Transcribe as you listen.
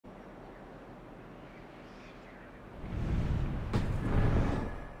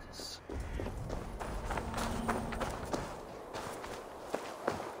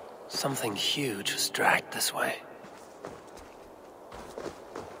Something huge was dragged this way.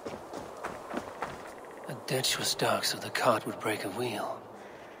 The ditch was dark, so the cart would break a wheel.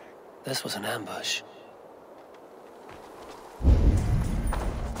 This was an ambush.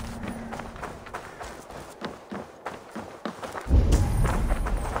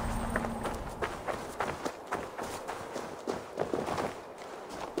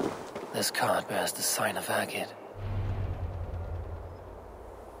 This cart bears the sign of Agid.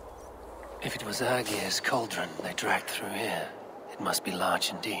 If it was Agir's Cauldron they dragged through here, it must be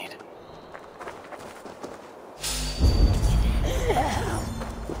large indeed.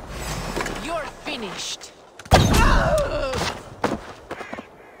 You're finished.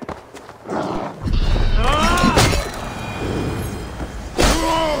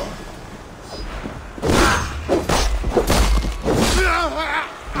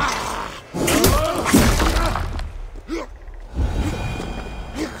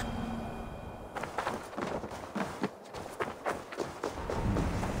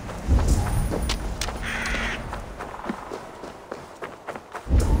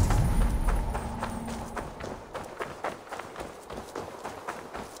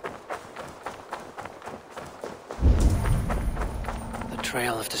 The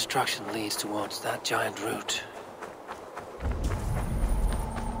trail of destruction leads towards that giant root.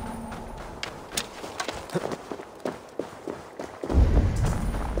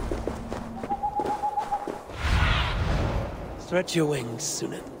 Stretch your wings,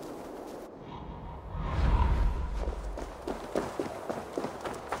 Sunan.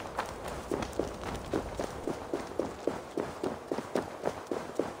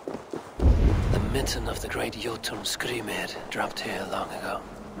 The mitten of the great Jotun Screamhead dropped here long ago.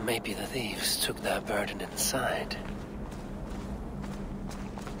 Maybe the thieves took their burden inside.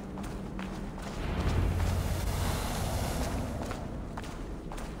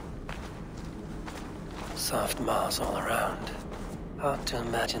 Soft moss all around. Hard to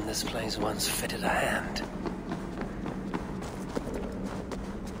imagine this place once fitted a hand.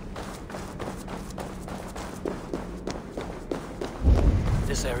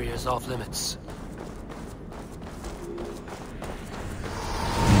 This area is off limits.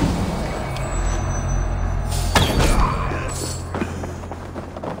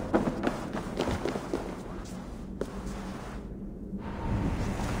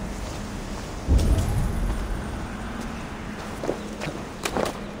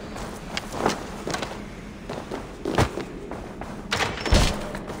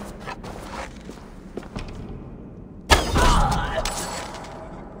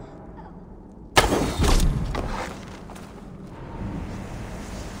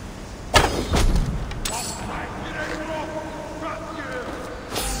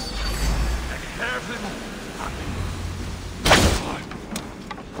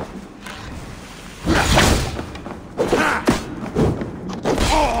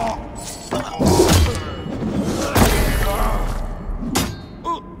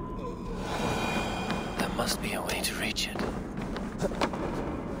 There must be a way to reach it.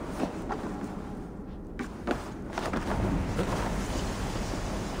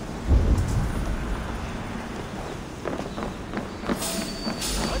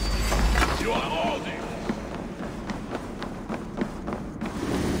 You are holding!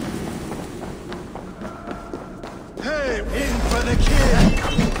 Hey, in for the kill!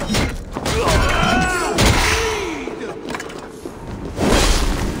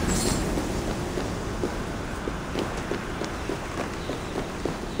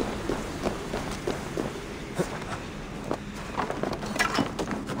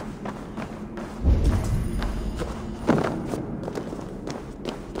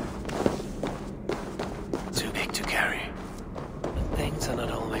 Too big to carry. But things are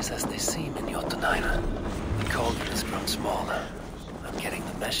not always as they seem in Jotunheim. The cauldron has grown smaller. I'm getting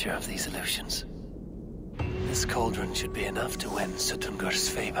the measure of these illusions. This cauldron should be enough to win Sutungur's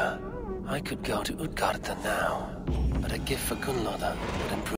favor. I could go to Utgarda now, but a gift for Gunnlodr would improve